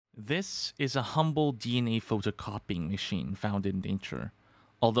This is a humble DNA photocopying machine found in nature.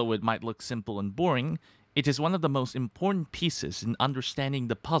 Although it might look simple and boring, it is one of the most important pieces in understanding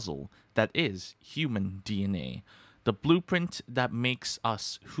the puzzle that is human DNA, the blueprint that makes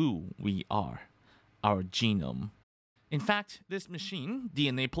us who we are, our genome. In fact, this machine,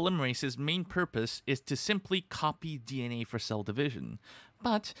 DNA polymerase's main purpose is to simply copy DNA for cell division.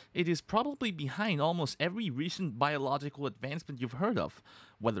 But it is probably behind almost every recent biological advancement you've heard of,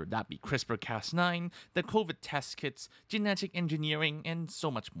 whether that be CRISPR-Cas9, the COVID test kits, genetic engineering, and so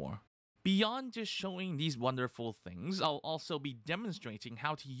much more. Beyond just showing these wonderful things, I'll also be demonstrating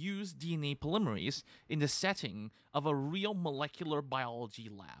how to use DNA polymerase in the setting of a real molecular biology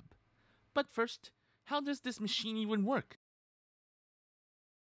lab. But first, how does this machine even work?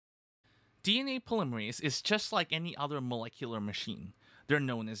 DNA polymerase is just like any other molecular machine. They're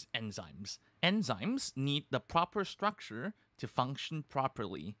known as enzymes. Enzymes need the proper structure to function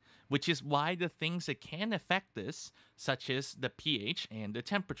properly, which is why the things that can affect this, such as the pH and the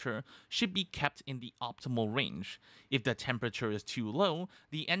temperature, should be kept in the optimal range. If the temperature is too low,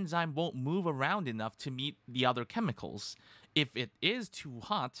 the enzyme won't move around enough to meet the other chemicals. If it is too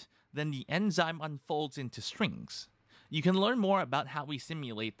hot, then the enzyme unfolds into strings. You can learn more about how we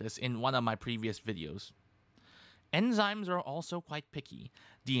simulate this in one of my previous videos. Enzymes are also quite picky.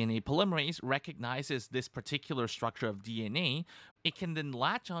 DNA polymerase recognizes this particular structure of DNA. It can then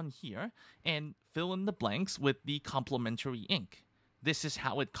latch on here and fill in the blanks with the complementary ink. This is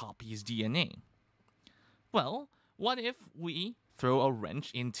how it copies DNA. Well, what if we throw a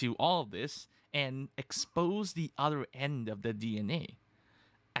wrench into all of this and expose the other end of the DNA?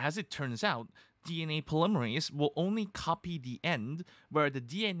 As it turns out, DNA polymerase will only copy the end where the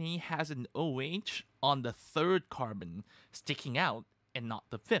DNA has an OH on the third carbon sticking out and not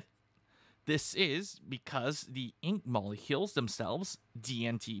the fifth. This is because the ink molecules themselves,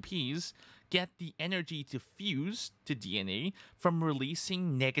 dNTPs, get the energy to fuse to DNA from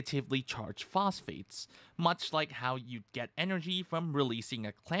releasing negatively charged phosphates, much like how you'd get energy from releasing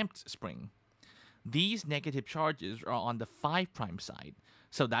a clamped spring. These negative charges are on the 5' side,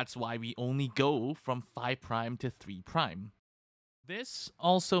 so that's why we only go from 5' to 3'. This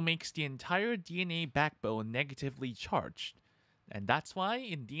also makes the entire DNA backbone negatively charged, and that's why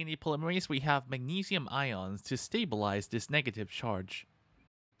in DNA polymerase we have magnesium ions to stabilize this negative charge.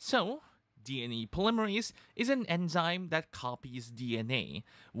 So, DNA polymerase is an enzyme that copies DNA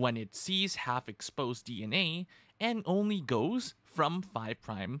when it sees half-exposed DNA and only goes from 5'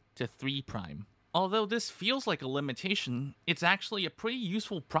 to 3'. Although this feels like a limitation, it's actually a pretty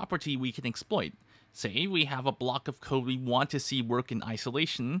useful property we can exploit. Say we have a block of code we want to see work in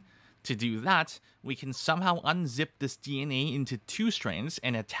isolation. To do that, we can somehow unzip this DNA into 2 strands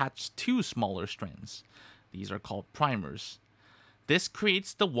and attach 2 smaller strands. These are called primers. This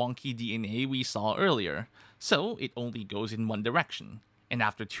creates the wonky DNA we saw earlier, so it only goes in one direction. And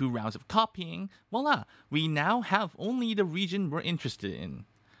after 2 rounds of copying, voila, we now have only the region we're interested in.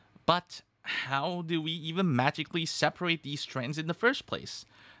 But how do we even magically separate these strands in the first place?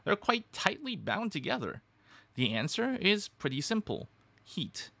 They're quite tightly bound together. The answer is pretty simple: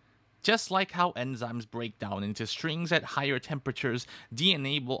 heat. Just like how enzymes break down into strings at higher temperatures,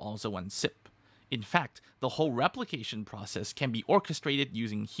 DNA will also unzip. In fact, the whole replication process can be orchestrated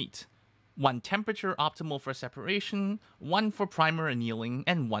using heat. 1 temperature optimal for separation, 1 for primer annealing,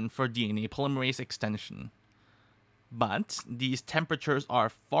 and 1 for DNA polymerase extension. But these temperatures are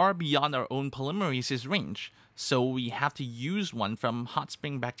far beyond our own polymerase's range, so we have to use one from hot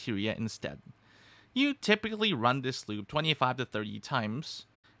spring bacteria instead. You typically run this loop 25 to 30 times,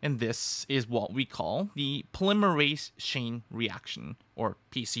 and this is what we call the polymerase chain reaction, or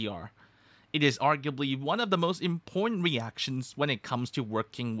PCR. It is arguably one of the most important reactions when it comes to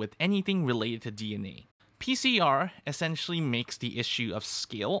working with anything related to DNA. PCR essentially makes the issue of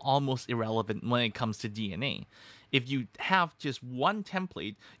scale almost irrelevant when it comes to DNA. If you have just one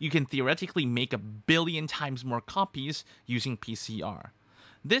template, you can theoretically make 1 billion times more copies using PCR.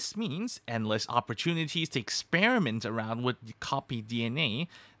 This means endless opportunities to experiment around with the copied DNA,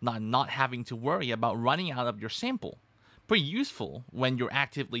 not having to worry about running out of your sample. Pretty useful when you're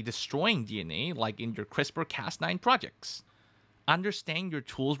actively destroying DNA, like in your CRISPR-Cas9 projects. Understanding your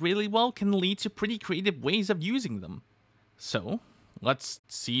tools really well can lead to pretty creative ways of using them. So, let's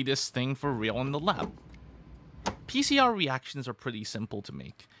see this thing for real in the lab. PCR reactions are pretty simple to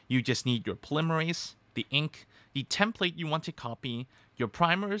make. You just need your polymerase, the ink, the template you want to copy, your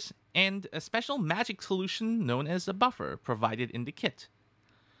primers, and a special magic solution known as a buffer provided in the kit.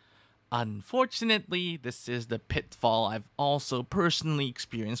 Unfortunately, this is the pitfall I've also personally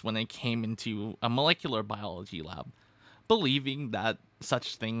experienced when I came into a molecular biology lab, believing that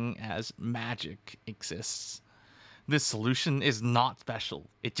such thing as magic exists. This solution is not special.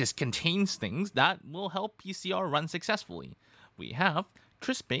 It just contains things that will help PCR run successfully. We have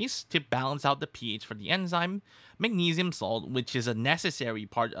tryptase to balance out the pH for the enzyme, magnesium salt, which is a necessary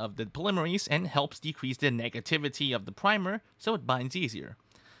part of the polymerase and helps decrease the negativity of the primer so it binds easier,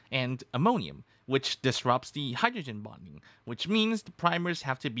 and ammonium, which disrupts the hydrogen bonding, which means the primers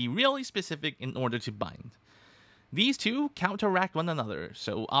have to be really specific in order to bind. These two counteract one another,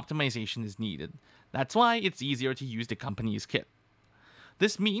 so optimization is needed. That's why it's easier to use the company's kit.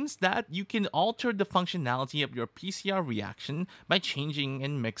 This means that you can alter the functionality of your PCR reaction by changing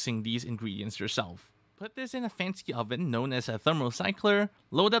and mixing these ingredients yourself. Put this in a fancy oven known as a thermocycler,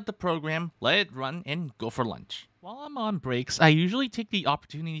 load up the program, let it run, and go for lunch. While I'm on breaks, I usually take the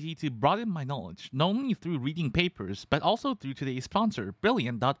opportunity to broaden my knowledge, not only through reading papers, but also through today's sponsor,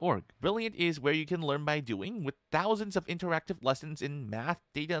 Brilliant.org. Brilliant is where you can learn by doing, with thousands of interactive lessons in math,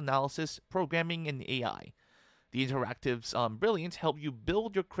 data analysis, programming, and AI. The interactives on Brilliant help you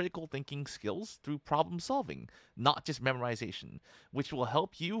build your critical thinking skills through problem solving, not just memorization, which will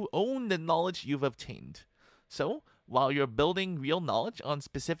help you own the knowledge you've obtained. So, while you're building real knowledge on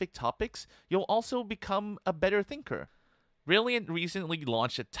specific topics, you'll also become a better thinker. Brilliant recently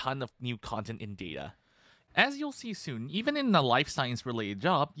launched a ton of new content in data. As you'll see soon, even in a life science related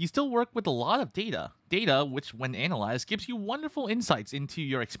job, you still work with a lot of data. Data which, when analyzed, gives you wonderful insights into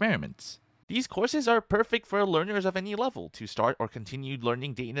your experiments. These courses are perfect for learners of any level to start or continue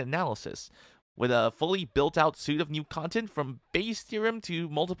learning data analysis, with a fully built-out suite of new content from Bayes' theorem to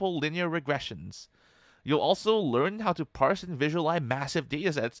multiple linear regressions. You'll also learn how to parse and visualize massive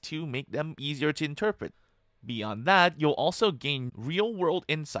datasets to make them easier to interpret. Beyond that, you'll also gain real-world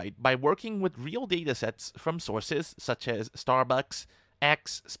insight by working with real datasets from sources such as Starbucks,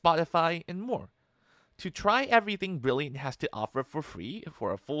 X, Spotify, and more. To try everything Brilliant has to offer for free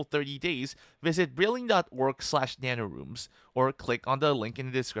for a full 30 days, visit brilliant.org/nanorooms or click on the link in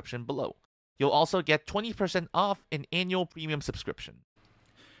the description below. You'll also get 20% off an annual premium subscription.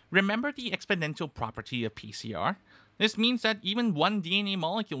 Remember the exponential property of PCR? This means that even one DNA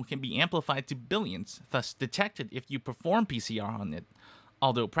molecule can be amplified to billions, thus detected if you perform PCR on it.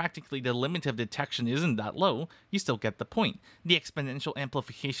 Although practically the limit of detection isn't that low, you still get the point. The exponential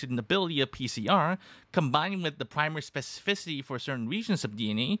amplification ability of PCR, combined with the primer specificity for certain regions of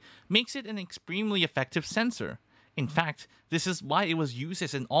DNA, makes it an extremely effective sensor. In fact, this is why it was used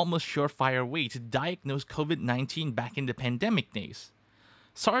as an almost surefire way to diagnose COVID-19 back in the pandemic days.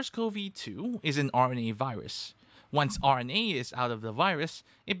 SARS-CoV-2 is an RNA virus. Once RNA is out of the virus,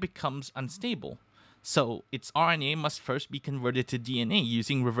 it becomes unstable. So, its RNA must first be converted to DNA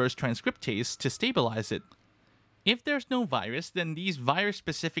using reverse transcriptase to stabilize it. If there's no virus, then these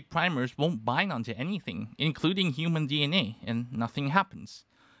virus-specific primers won't bind onto anything, including human DNA, and nothing happens.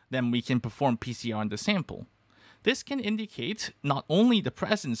 Then we can perform PCR on the sample. This can indicate not only the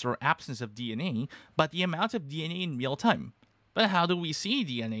presence or absence of DNA, but the amount of DNA in real time. But how do we see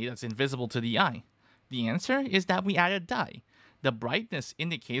DNA that's invisible to the eye? The answer is that we add a dye. The brightness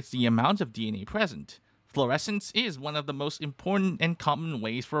indicates the amount of DNA present. Fluorescence is one of the most important and common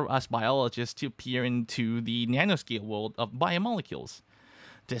ways for us biologists to peer into the nanoscale world of biomolecules.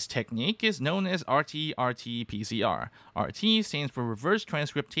 This technique is known as RT-RT-PCR. RT stands for reverse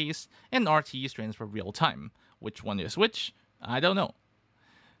transcriptase, and RT stands for real time. Which one is which? I don't know.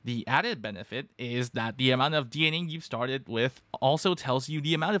 The added benefit is that the amount of DNA you've started with also tells you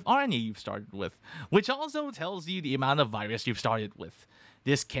the amount of RNA you've started with, which also tells you the amount of virus you've started with.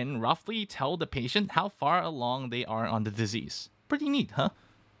 This can roughly tell the patient how far along they are on the disease. Pretty neat, huh?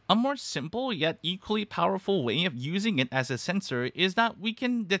 A more simple yet equally powerful way of using it as a sensor is that we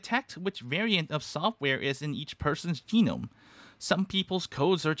can detect which variant of software is in each person's genome. Some people's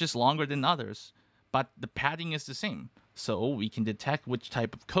codes are just longer than others, but the padding is the same. So we can detect which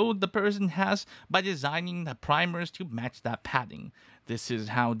type of code the person has by designing the primers to match that padding. This is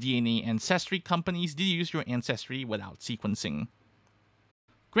how DNA ancestry companies deduce your ancestry without sequencing.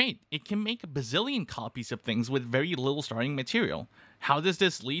 Great, it can make a bazillion copies of things with very little starting material. How does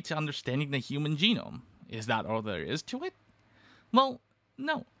this lead to understanding the human genome? Is that all there is to it? Well,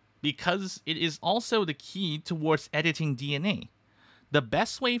 no, because it is also the key towards editing DNA. The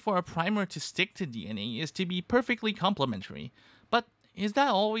best way for a primer to stick to DNA is to be perfectly complementary. But is that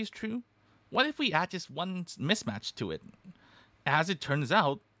always true? What if we add just one mismatch to it? As it turns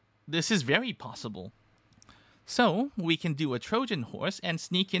out, this is very possible. So, we can do a Trojan horse and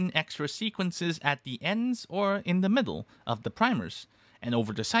sneak in extra sequences at the ends or in the middle of the primers, and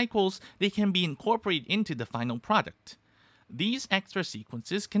over the cycles, they can be incorporated into the final product. These extra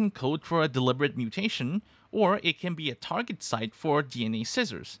sequences can code for a deliberate mutation, or it can be a target site for DNA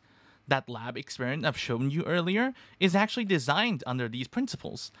scissors. That lab experiment I've shown you earlier is actually designed under these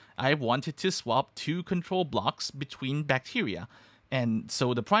principles. I wanted to swap two control blocks between bacteria, and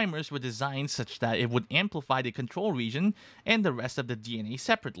so the primers were designed such that it would amplify the control region and the rest of the DNA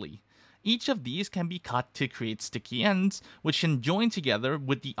separately. Each of these can be cut to create sticky ends, which can join together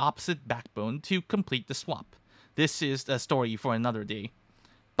with the opposite backbone to complete the swap. This is a story for another day.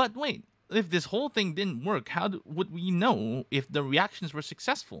 But wait, if this whole thing didn't work, would we know if the reactions were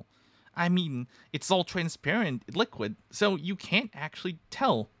successful? I mean, it's all transparent liquid, so you can't actually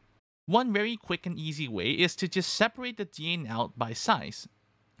tell. One very quick and easy way is to just separate the DNA out by size.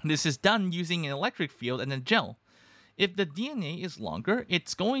 This is done using an electric field and a gel. If the DNA is longer,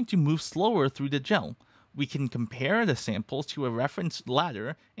 it's going to move slower through the gel. We can compare the samples to a reference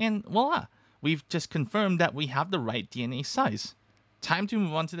ladder, and voila! We've just confirmed that we have the right DNA size. Time to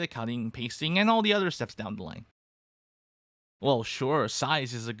move on to the cutting, pasting, and all the other steps down the line. Well, sure,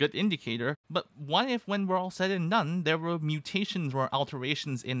 size is a good indicator, but what if when we're all said and done, there were mutations or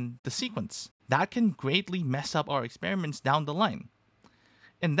alterations in the sequence? That can greatly mess up our experiments down the line.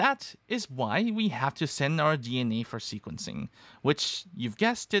 And that is why we have to send our DNA for sequencing, which, you've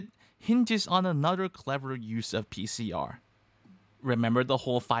guessed it, hinges on another clever use of PCR. Remember the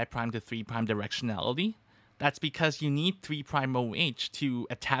whole 5' to 3' directionality? That's because you need 3' OH to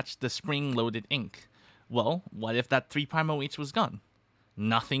attach the spring-loaded ink. Well, what if that 3' OH was gone?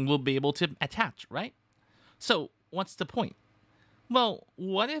 Nothing will be able to attach, right? So, what's the point? Well,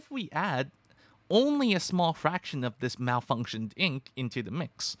 what if we add only a small fraction of this malfunctioned ink into the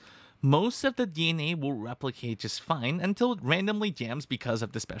mix? Most of the DNA will replicate just fine until it randomly jams because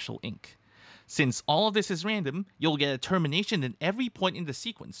of the special ink. Since all of this is random, you'll get a termination at every point in the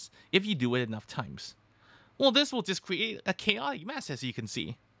sequence if you do it enough times. Well, this will just create a chaotic mess, as you can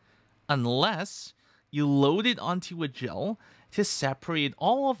see. Unless you load it onto a gel to separate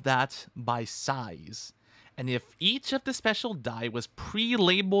all of that by size. And if each of the special dye was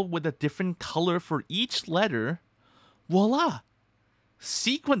pre-labeled with a different color for each letter, voila!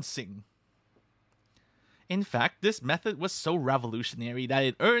 Sequencing! In fact, this method was so revolutionary that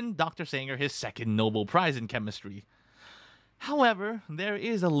it earned Dr. Sanger his second Nobel Prize in chemistry. However, there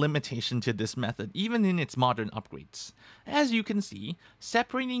is a limitation to this method, even in its modern upgrades. As you can see,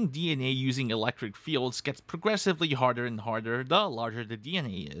 separating DNA using electric fields gets progressively harder and harder the larger the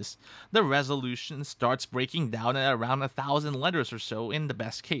DNA is. The resolution starts breaking down at around 1,000 letters or so in the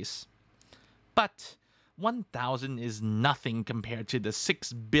best case. But 1,000 is nothing compared to the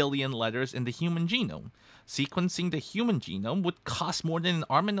 6 billion letters in the human genome. Sequencing the human genome would cost more than an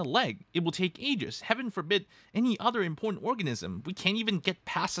arm and a leg. It will take ages, heaven forbid, any other important organism. We can't even get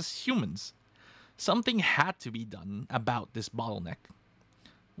past as humans. Something had to be done about this bottleneck.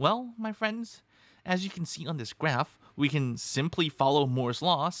 Well, my friends, as you can see on this graph, we can simply follow Moore's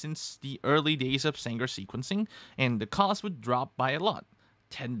law since the early days of Sanger sequencing, and the cost would drop by a lot.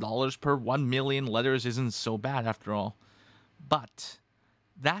 $10 per 1 million letters isn't so bad after all. But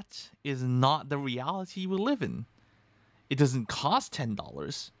that is not the reality we live in. It doesn't cost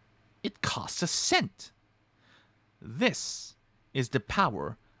 $10. It costs a cent. This is the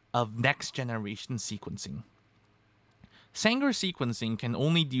power of next-generation sequencing. Sanger sequencing can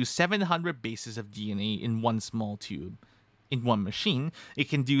only do 700 bases of DNA in one small tube. In one machine, it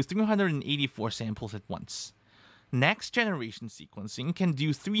can do 384 samples at once. Next-generation sequencing can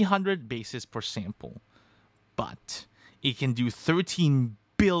do 300 bases per sample, but it can do 13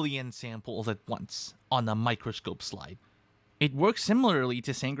 billion samples at once on a microscope slide. It works similarly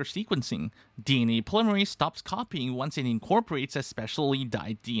to Sanger sequencing. DNA polymerase stops copying once it incorporates a specially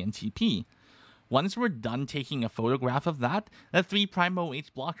dyed dNTP. Once we're done taking a photograph of that, the 3'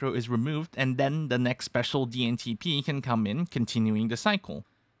 OH blocker is removed and then the next special dNTP can come in, continuing the cycle.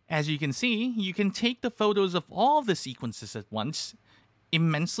 As you can see, you can take the photos of all of the sequences at once,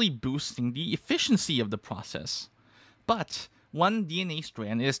 immensely boosting the efficiency of the process. But one DNA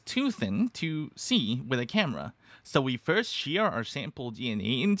strand is too thin to see with a camera, so we first shear our sample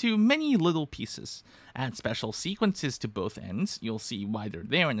DNA into many little pieces, add special sequences to both ends, you'll see why they're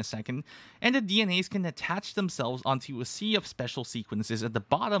there in a second, and the DNAs can attach themselves onto a sea of special sequences at the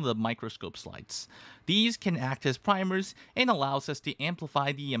bottom of the microscope slides. These can act as primers and allows us to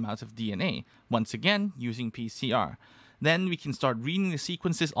amplify the amount of DNA, once again using PCR. Then we can start reading the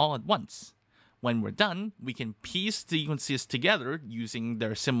sequences all at once. When we're done, we can piece sequences together using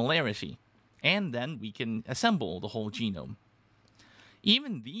their similarity, and then we can assemble the whole genome.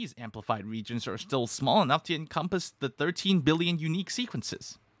 Even these amplified regions are still small enough to encompass the 13 billion unique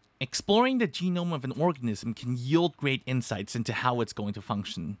sequences. Exploring the genome of an organism can yield great insights into how it's going to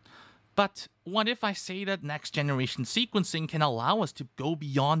function. But what if I say that next generation sequencing can allow us to go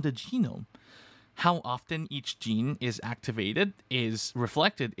beyond the genome? How often each gene is activated is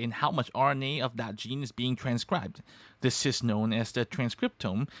reflected in how much RNA of that gene is being transcribed. This is known as the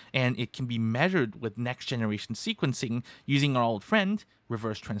transcriptome, and it can be measured with next generation sequencing using our old friend,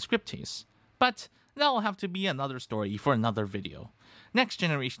 reverse transcriptase. But that'll have to be another story for another video. Next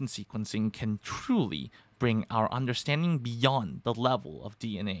generation sequencing can truly bring our understanding beyond the level of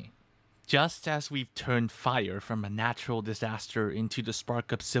DNA. Just as we've turned fire from a natural disaster into the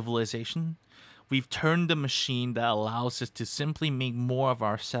spark of civilization, we've turned the machine that allows us to simply make more of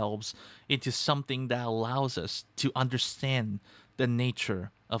ourselves into something that allows us to understand the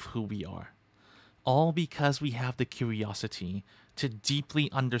nature of who we are. All because we have the curiosity to deeply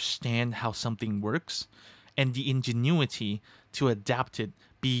understand how something works and the ingenuity to adapt it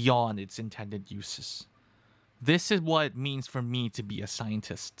beyond its intended uses. This is what it means for me to be a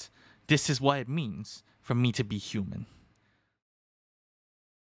scientist. This is what it means for me to be human.